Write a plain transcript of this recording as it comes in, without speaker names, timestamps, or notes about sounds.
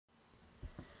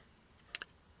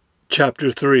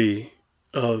Chapter 3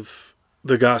 of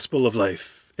the Gospel of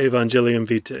Life, Evangelium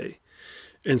Vitae,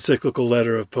 encyclical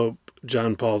letter of Pope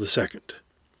John Paul II.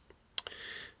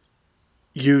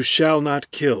 You shall not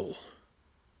kill,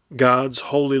 God's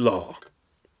holy law.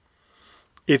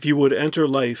 If you would enter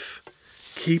life,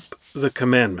 keep the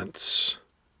commandments.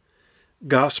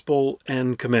 Gospel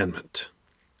and commandment.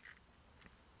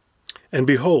 And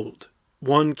behold,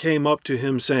 one came up to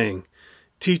him, saying,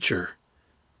 Teacher,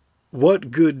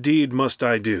 what good deed must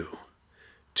I do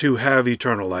to have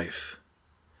eternal life?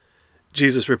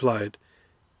 Jesus replied,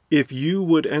 If you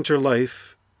would enter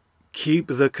life, keep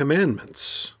the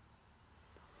commandments.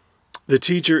 The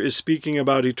teacher is speaking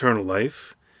about eternal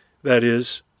life, that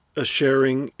is, a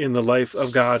sharing in the life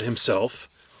of God himself.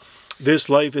 This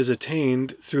life is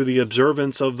attained through the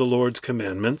observance of the Lord's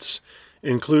commandments,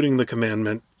 including the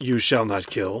commandment, You shall not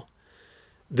kill.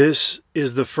 This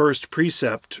is the first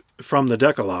precept from the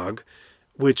Decalogue,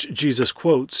 which Jesus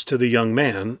quotes to the young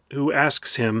man who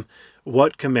asks him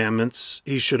what commandments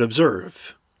he should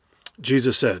observe.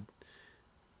 Jesus said,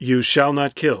 You shall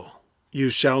not kill. You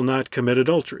shall not commit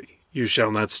adultery. You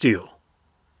shall not steal.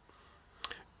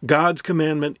 God's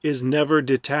commandment is never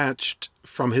detached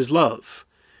from his love.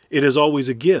 It is always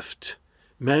a gift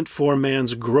meant for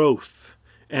man's growth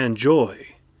and joy.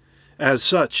 As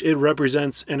such, it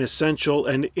represents an essential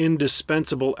and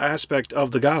indispensable aspect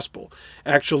of the gospel,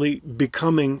 actually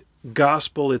becoming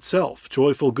gospel itself,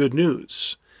 joyful good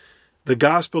news. The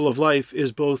gospel of life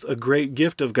is both a great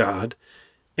gift of God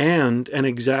and an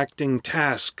exacting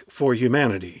task for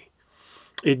humanity.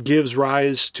 It gives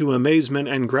rise to amazement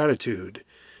and gratitude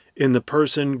in the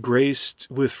person graced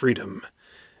with freedom,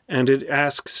 and it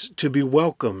asks to be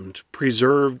welcomed,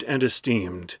 preserved, and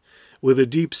esteemed with a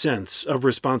deep sense of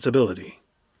responsibility.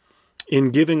 In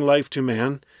giving life to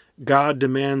man, God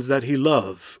demands that he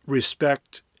love,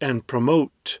 respect, and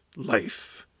promote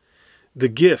life. The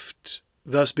gift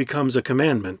thus becomes a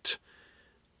commandment,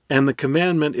 and the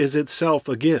commandment is itself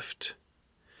a gift.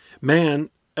 Man,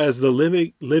 as the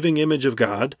living image of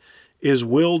God, is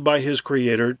willed by his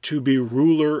Creator to be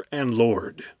ruler and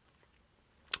Lord.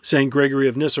 St. Gregory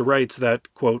of Nyssa writes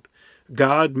that, quote,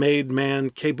 God made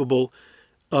man capable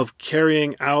of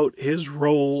carrying out his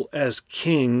role as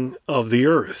king of the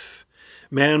earth.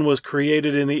 Man was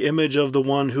created in the image of the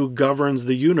one who governs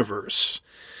the universe.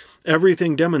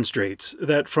 Everything demonstrates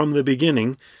that from the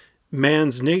beginning,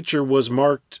 man's nature was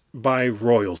marked by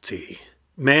royalty.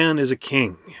 Man is a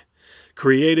king,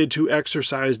 created to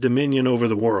exercise dominion over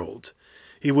the world.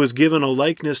 He was given a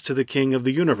likeness to the King of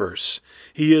the universe.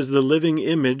 He is the living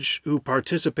image who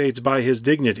participates by his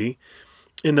dignity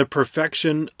in the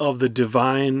perfection of the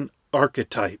divine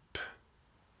archetype.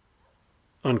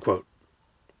 Unquote.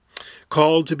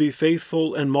 Called to be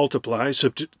faithful and multiply,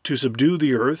 to subdue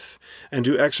the earth, and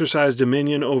to exercise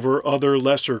dominion over other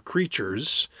lesser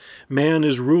creatures, man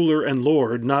is ruler and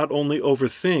lord not only over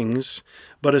things,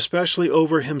 but especially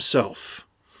over himself,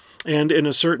 and in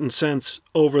a certain sense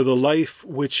over the life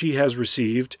which he has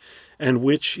received and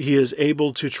which he is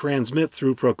able to transmit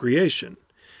through procreation,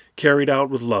 carried out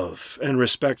with love and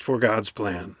respect for God's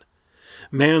plan.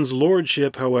 Man's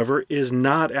lordship, however, is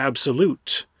not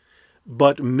absolute,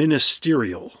 but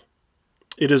ministerial.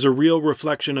 It is a real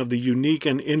reflection of the unique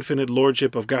and infinite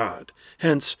lordship of God.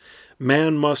 Hence,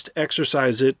 man must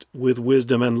exercise it with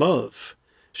wisdom and love,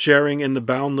 sharing in the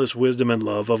boundless wisdom and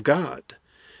love of God.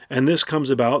 And this comes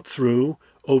about through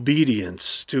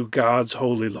obedience to God's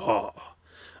holy law,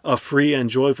 a free and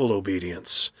joyful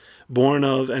obedience, born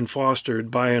of and fostered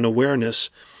by an awareness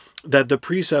that the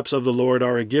precepts of the Lord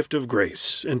are a gift of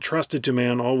grace, entrusted to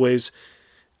man always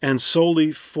and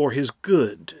solely for his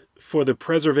good, for the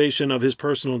preservation of his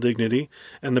personal dignity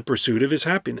and the pursuit of his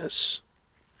happiness.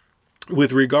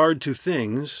 With regard to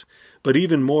things, but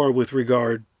even more with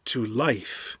regard to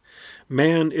life,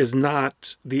 man is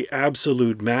not the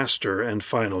absolute master and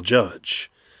final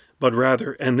judge, but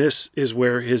rather, and this is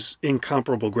where his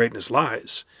incomparable greatness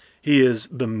lies, he is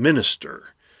the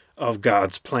minister of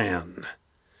God's plan.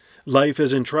 Life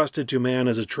is entrusted to man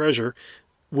as a treasure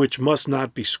which must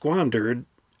not be squandered,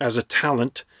 as a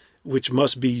talent which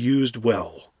must be used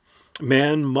well.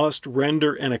 Man must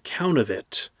render an account of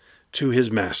it to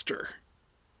his master.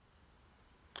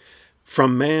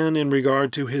 From man in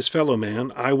regard to his fellow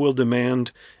man, I will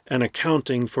demand an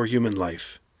accounting for human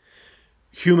life.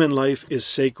 Human life is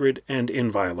sacred and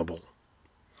inviolable.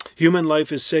 Human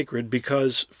life is sacred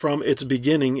because from its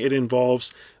beginning it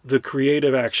involves the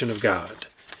creative action of God,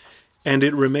 and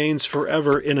it remains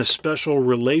forever in a special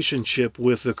relationship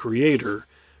with the Creator,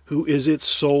 who is its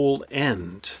sole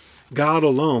end. God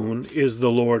alone is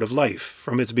the Lord of life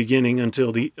from its beginning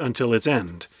until its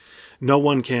end. No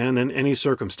one can, in any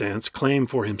circumstance, claim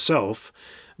for himself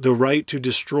the right to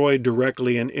destroy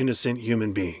directly an innocent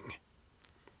human being.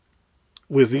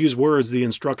 With these words, the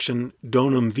instruction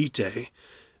Donum Vitae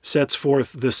sets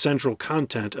forth the central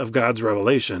content of God's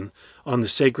revelation on the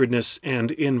sacredness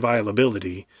and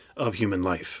inviolability of human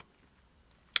life.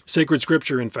 Sacred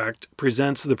Scripture, in fact,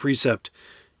 presents the precept,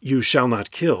 "You shall not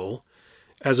kill,"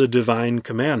 as a divine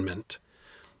commandment.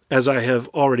 As I have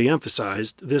already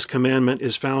emphasized, this commandment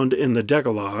is found in the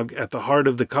Decalogue at the heart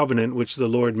of the covenant which the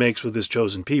Lord makes with his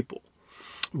chosen people.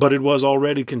 But it was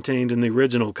already contained in the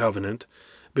original covenant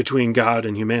between God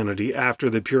and humanity after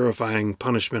the purifying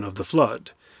punishment of the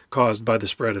flood, caused by the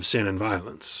spread of sin and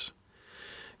violence.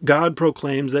 God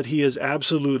proclaims that he is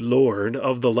absolute Lord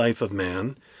of the life of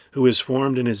man, who is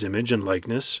formed in his image and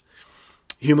likeness.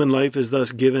 Human life is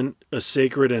thus given a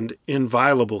sacred and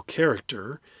inviolable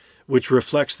character, which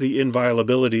reflects the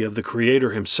inviolability of the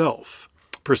Creator himself.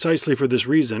 Precisely for this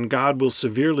reason, God will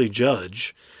severely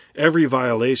judge every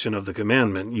violation of the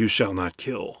commandment, "You shall not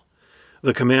kill,"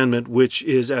 the commandment which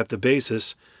is at the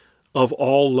basis of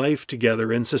all life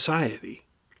together in society.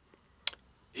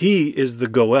 He is the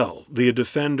Goel, the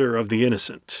defender of the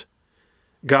innocent.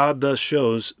 God thus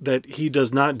shows that he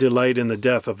does not delight in the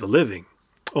death of the living.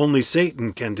 Only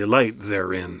Satan can delight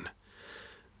therein.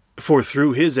 For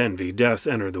through his envy death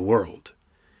entered the world.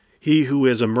 He who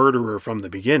is a murderer from the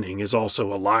beginning is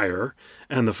also a liar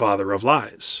and the father of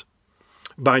lies.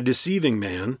 By deceiving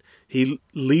man, he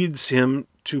leads him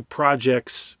to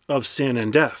projects of sin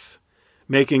and death,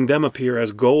 making them appear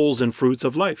as goals and fruits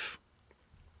of life.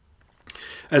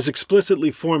 As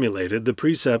explicitly formulated, the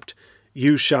precept,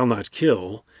 "You shall not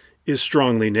kill," is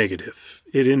strongly negative.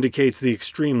 It indicates the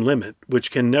extreme limit, which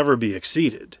can never be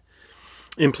exceeded.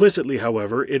 Implicitly,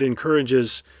 however, it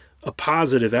encourages a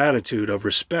positive attitude of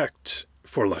respect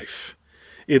for life.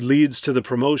 It leads to the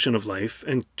promotion of life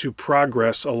and to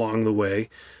progress along the way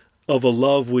of a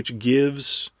love which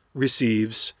gives,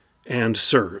 receives, and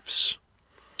serves.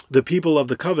 The people of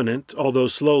the covenant, although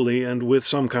slowly and with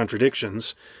some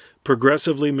contradictions,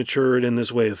 progressively matured in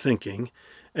this way of thinking,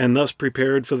 and thus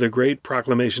prepared for the great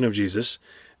proclamation of Jesus,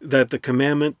 that the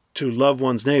commandment to love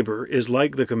one's neighbor is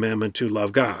like the commandment to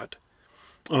love God.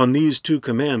 On these two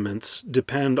commandments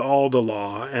depend all the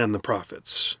law and the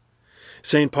prophets.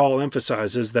 St. Paul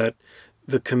emphasizes that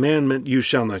the commandment, "You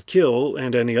shall not kill,"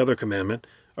 and any other commandment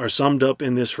are summed up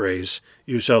in this phrase,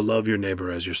 "You shall love your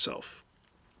neighbor as yourself."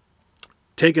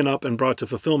 Taken up and brought to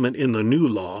fulfillment in the new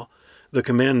law, the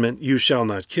commandment, "You shall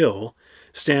not kill,"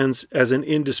 stands as an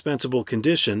indispensable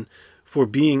condition for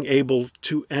being able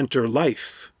to enter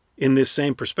life. In this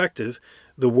same perspective,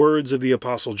 the words of the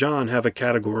Apostle John have a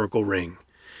categorical ring.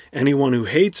 Anyone who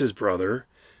hates his brother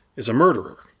is a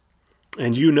murderer,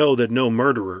 and you know that no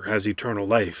murderer has eternal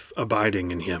life abiding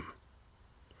in him.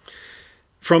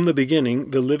 From the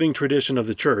beginning, the living tradition of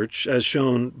the Church, as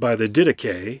shown by the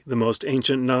Didache, the most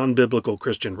ancient non-biblical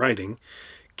Christian writing,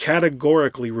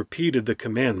 categorically repeated the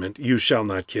commandment, "You shall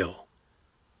not kill."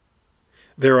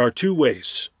 There are two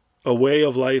ways, a way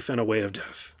of life and a way of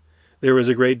death. There is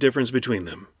a great difference between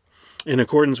them. In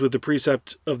accordance with the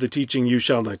precept of the teaching, "You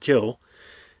shall not kill,"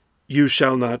 you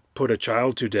shall not put a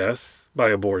child to death by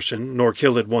abortion, nor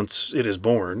kill it once it is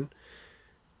born.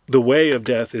 The way of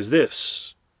death is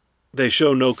this: they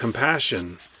show no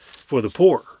compassion for the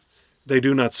poor. They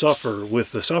do not suffer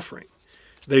with the suffering.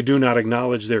 They do not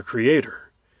acknowledge their Creator.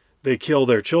 They kill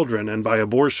their children, and by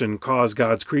abortion cause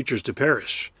God's creatures to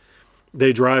perish.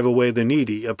 They drive away the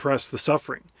needy, oppress the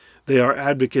suffering. They are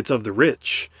advocates of the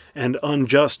rich, and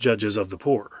unjust judges of the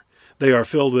poor. They are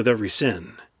filled with every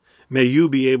sin. May you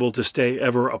be able to stay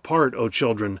ever apart, O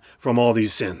children, from all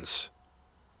these sins.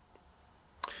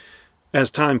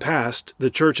 As time passed, the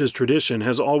Church's tradition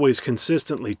has always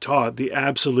consistently taught the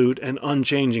absolute and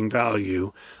unchanging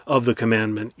value of the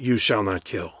commandment, "You shall not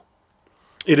kill."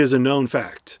 It is a known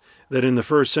fact that in the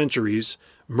first centuries,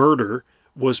 murder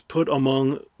was put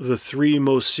among the three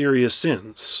most serious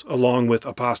sins, along with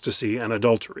apostasy and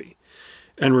adultery,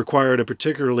 and required a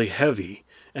particularly heavy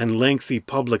and lengthy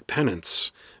public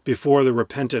penance before the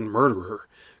repentant murderer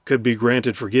could be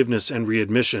granted forgiveness and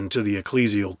readmission to the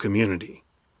ecclesial community.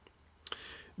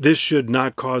 This should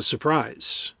not cause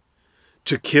surprise.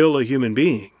 To kill a human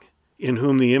being, in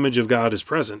whom the image of God is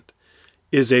present,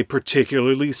 is a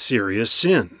particularly serious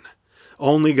sin.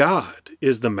 Only God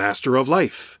is the master of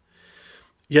life.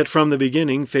 Yet from the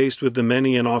beginning, faced with the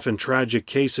many and often tragic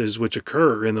cases which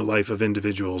occur in the life of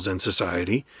individuals and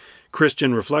society,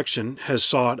 Christian reflection has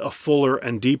sought a fuller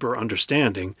and deeper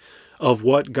understanding of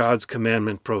what God's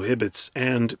commandment prohibits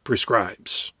and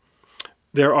prescribes.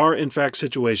 There are, in fact,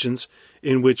 situations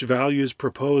in which values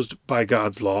proposed by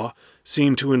God's law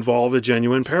seem to involve a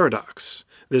genuine paradox.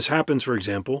 This happens, for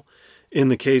example, in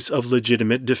the case of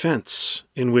legitimate defense,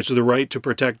 in which the right to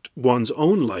protect one's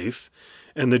own life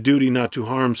and the duty not to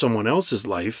harm someone else's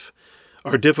life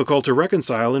are difficult to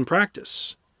reconcile in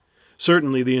practice.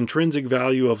 Certainly, the intrinsic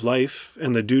value of life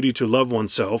and the duty to love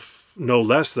oneself no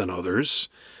less than others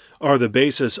are the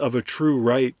basis of a true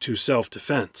right to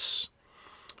self-defense.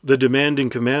 The demanding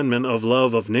commandment of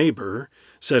love of neighbor,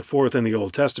 set forth in the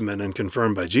Old Testament and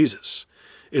confirmed by Jesus,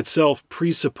 itself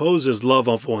presupposes love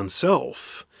of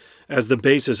oneself as the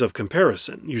basis of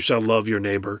comparison. You shall love your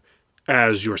neighbor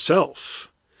as yourself.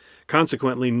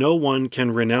 Consequently, no one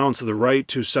can renounce the right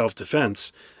to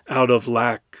self-defense out of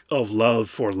lack of love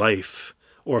for life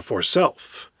or for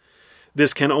self.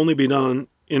 This can only be done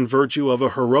in virtue of a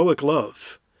heroic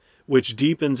love, which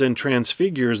deepens and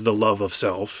transfigures the love of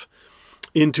self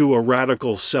into a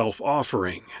radical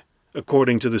self-offering,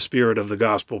 according to the spirit of the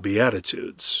Gospel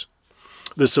Beatitudes.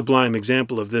 The sublime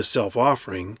example of this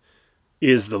self-offering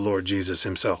is the Lord Jesus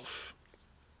himself.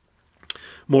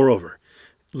 Moreover,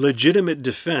 legitimate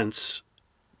defense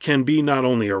can be not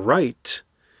only a right,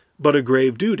 but a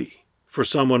grave duty for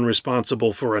someone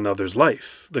responsible for another's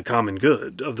life, the common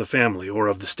good of the family or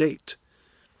of the state.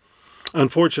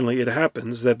 Unfortunately, it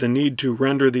happens that the need to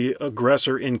render the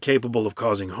aggressor incapable of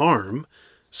causing harm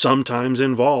sometimes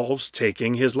involves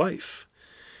taking his life.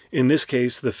 In this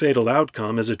case, the fatal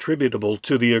outcome is attributable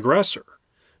to the aggressor,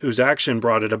 whose action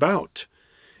brought it about,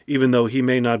 even though he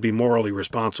may not be morally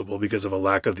responsible because of a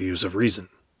lack of the use of reason.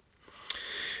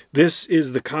 This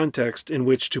is the context in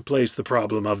which to place the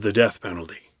problem of the death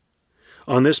penalty.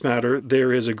 On this matter,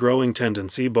 there is a growing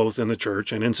tendency, both in the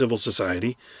Church and in civil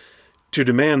society, to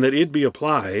demand that it be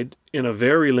applied in a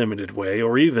very limited way,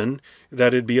 or even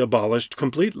that it be abolished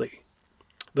completely.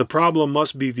 The problem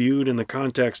must be viewed in the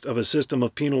context of a system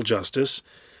of penal justice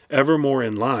ever more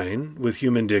in line with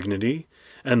human dignity,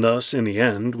 and thus, in the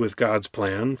end, with God's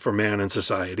plan for man and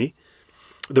society.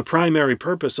 The primary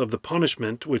purpose of the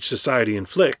punishment which society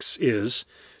inflicts is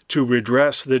to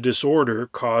redress the disorder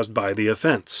caused by the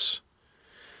offense.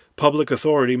 Public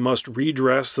authority must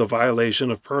redress the violation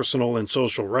of personal and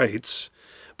social rights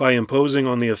by imposing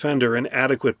on the offender an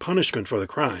adequate punishment for the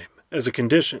crime, as a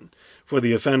condition for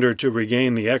the offender to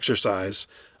regain the exercise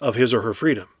of his or her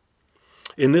freedom.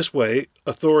 In this way,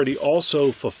 authority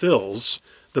also fulfills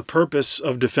the purpose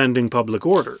of defending public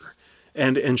order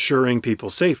and ensuring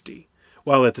people's safety,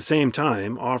 while at the same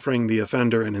time offering the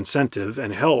offender an incentive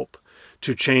and help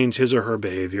to change his or her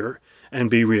behavior and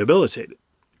be rehabilitated.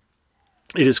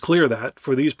 It is clear that,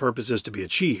 for these purposes to be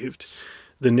achieved,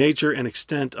 the nature and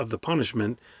extent of the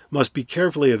punishment must be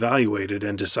carefully evaluated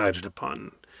and decided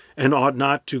upon, and ought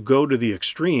not to go to the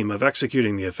extreme of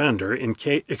executing the offender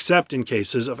except in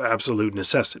cases of absolute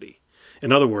necessity.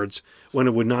 In other words, when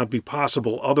it would not be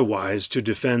possible otherwise to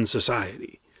defend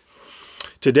society.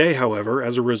 Today, however,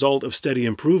 as a result of steady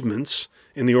improvements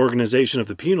in the organization of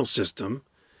the penal system,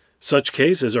 such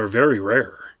cases are very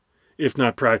rare, if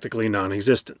not practically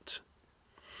non-existent.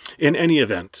 In any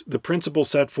event, the principle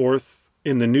set forth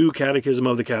in the new Catechism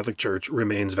of the Catholic Church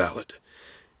remains valid.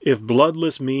 If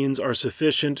bloodless means are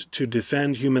sufficient to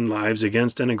defend human lives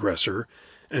against an aggressor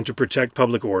and to protect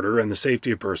public order and the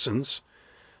safety of persons,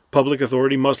 public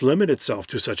authority must limit itself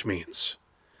to such means,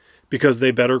 because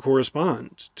they better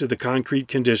correspond to the concrete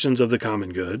conditions of the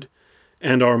common good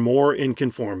and are more in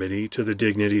conformity to the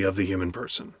dignity of the human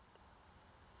person.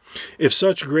 If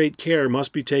such great care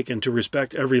must be taken to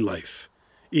respect every life,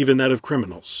 even that of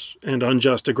criminals and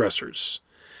unjust aggressors,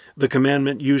 the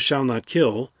commandment, "You shall not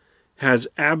kill," has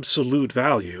absolute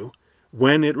value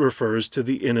when it refers to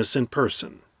the innocent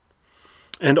person,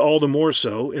 and all the more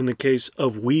so in the case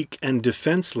of weak and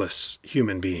defenseless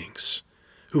human beings,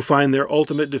 who find their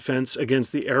ultimate defense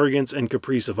against the arrogance and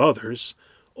caprice of others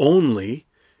only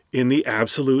in the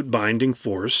absolute binding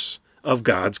force of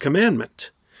God's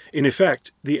commandment. In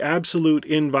effect, the absolute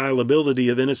inviolability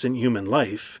of innocent human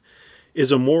life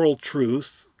is a moral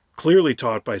truth clearly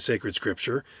taught by sacred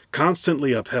Scripture,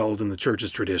 constantly upheld in the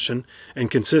Church's tradition, and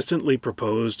consistently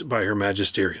proposed by her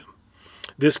magisterium.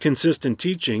 This consistent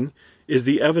teaching is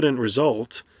the evident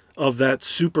result of that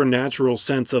supernatural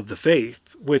sense of the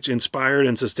faith, which, inspired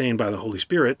and sustained by the Holy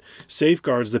Spirit,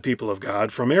 safeguards the people of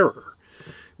God from error,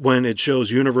 when it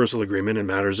shows universal agreement in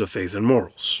matters of faith and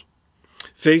morals.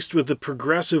 Faced with the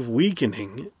progressive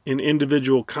weakening in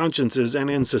individual consciences and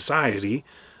in society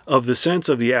of the sense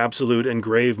of the absolute and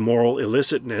grave moral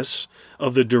illicitness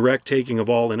of the direct taking of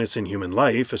all innocent human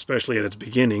life, especially at its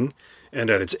beginning and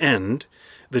at its end,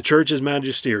 The Church's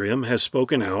magisterium has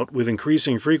spoken out with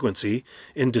increasing frequency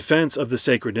in defense of the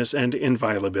sacredness and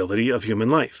inviolability of human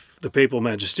life. The papal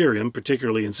magisterium,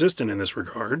 particularly insistent in this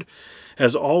regard,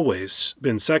 has always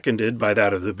been seconded by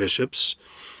that of the bishops,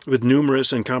 with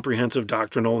numerous and comprehensive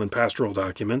doctrinal and pastoral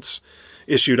documents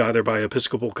issued either by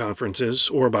episcopal conferences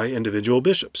or by individual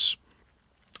bishops.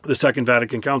 The Second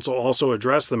Vatican Council also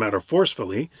addressed the matter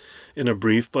forcefully in a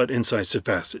brief but incisive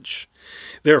passage.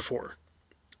 Therefore,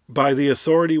 by the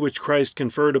authority which Christ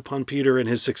conferred upon Peter and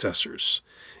his successors,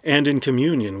 and in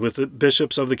communion with the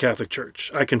bishops of the Catholic Church,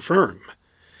 I confirm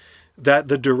that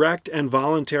the direct and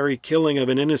voluntary killing of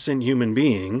an innocent human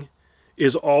being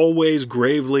is always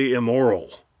gravely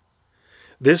immoral.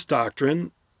 This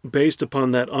doctrine, based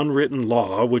upon that unwritten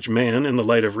law which man, in the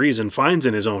light of reason, finds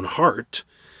in his own heart,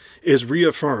 is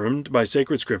reaffirmed by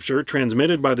sacred scripture,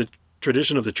 transmitted by the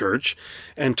tradition of the Church,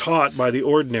 and taught by the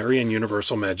ordinary and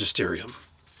universal magisterium.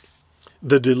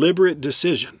 The deliberate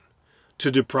decision to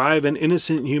deprive an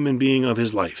innocent human being of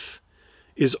his life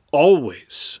is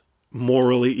always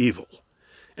morally evil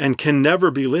and can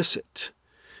never be licit,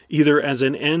 either as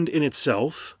an end in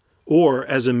itself or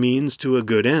as a means to a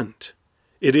good end.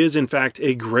 It is, in fact,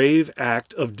 a grave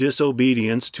act of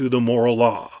disobedience to the moral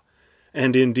law,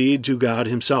 and indeed to God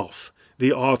himself,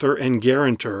 the author and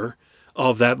guarantor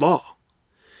of that law.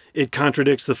 It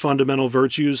contradicts the fundamental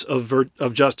virtues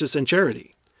of justice and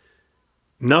charity.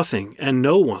 Nothing and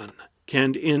no one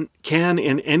can in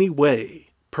any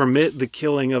way permit the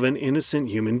killing of an innocent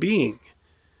human being,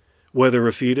 whether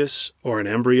a fetus or an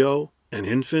embryo, an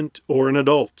infant or an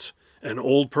adult, an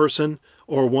old person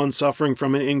or one suffering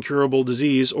from an incurable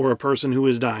disease, or a person who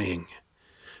is dying.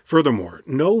 Furthermore,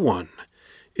 no one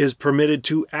is permitted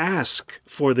to ask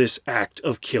for this act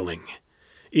of killing,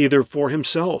 either for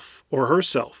himself or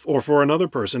herself or for another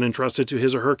person entrusted to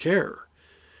his or her care.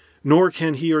 Nor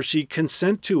can he or she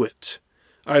consent to it,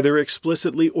 either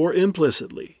explicitly or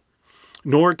implicitly,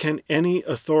 nor can any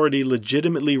authority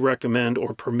legitimately recommend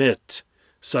or permit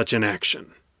such an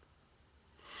action.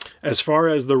 As far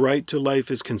as the right to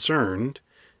life is concerned,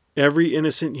 every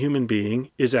innocent human being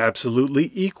is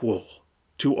absolutely equal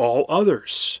to all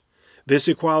others. This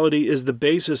equality is the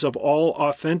basis of all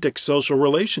authentic social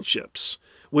relationships,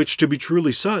 which, to be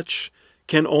truly such,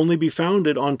 can only be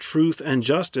founded on truth and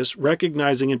justice,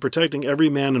 recognizing and protecting every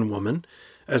man and woman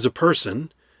as a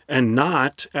person and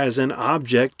not as an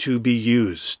object to be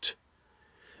used.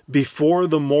 Before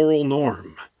the moral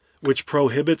norm, which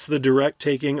prohibits the direct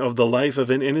taking of the life of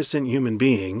an innocent human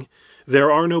being,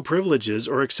 there are no privileges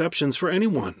or exceptions for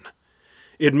anyone.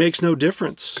 It makes no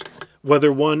difference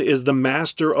whether one is the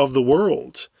master of the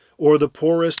world or the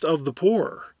poorest of the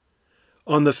poor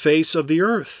on the face of the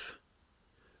earth.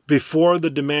 Before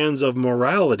the demands of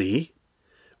morality,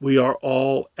 we are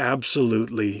all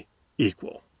absolutely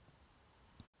equal.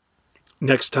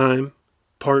 Next time,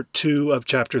 part 2 of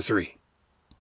chapter 3.